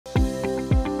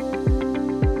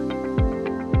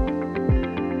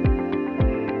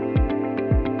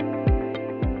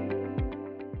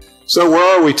So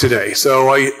where are we today?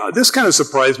 So this kind of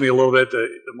surprised me a little bit the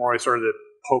more I started to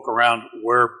poke around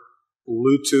where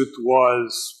Bluetooth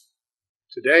was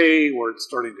today, where it's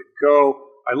starting to go.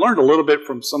 I learned a little bit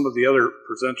from some of the other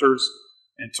presenters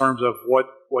in terms of what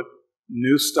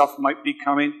new stuff might be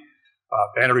coming.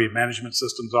 Battery management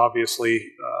systems, obviously,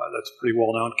 that's pretty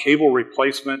well known. Cable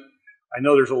replacement. I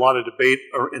know there's a lot of debate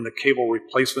in the cable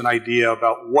replacement idea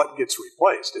about what gets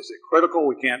replaced. Is it critical?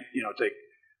 We can't, take...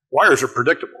 Wires are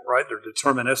predictable, right? They're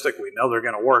deterministic. We know they're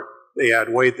going to work. They add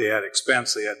weight, they add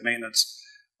expense, they add maintenance.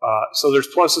 So there's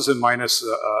pluses and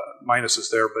minuses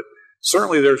there, but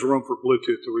certainly there's room for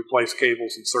Bluetooth to replace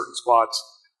cables in certain spots,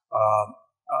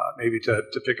 maybe to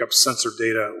pick up sensor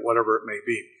data, whatever it may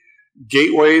be.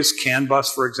 Gateways, CAN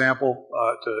bus, for example,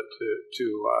 to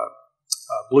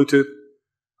Bluetooth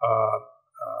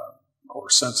or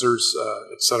sensors,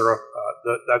 etc.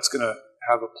 That's going to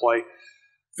have a play.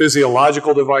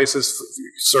 Physiological devices,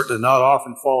 start to nod off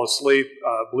and fall asleep.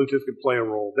 Bluetooth can play a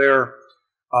role there.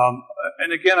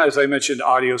 And again, as I mentioned,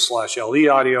 audio/LE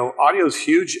audio. Audio is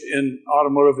huge in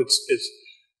automotive. It's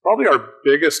probably our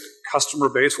biggest customer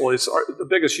base. Well, it's the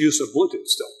biggest use of Bluetooth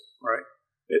still, right?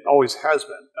 It always has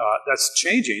been. That's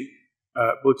changing.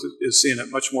 Bluetooth is seeing a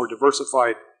much more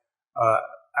diversified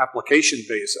application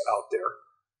base out there.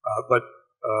 But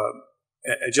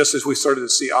just as we started to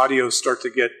see audio start to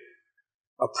get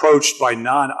approached by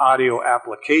non-audio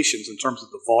applications in terms of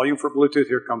the volume for Bluetooth,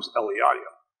 here comes LE audio,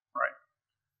 right?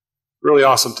 Really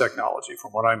awesome technology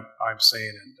from what I'm seeing,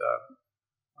 and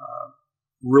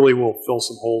really will fill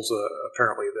some holes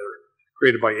apparently that are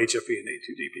created by HFE and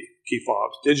A2DP key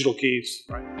fobs, digital keys,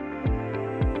 right?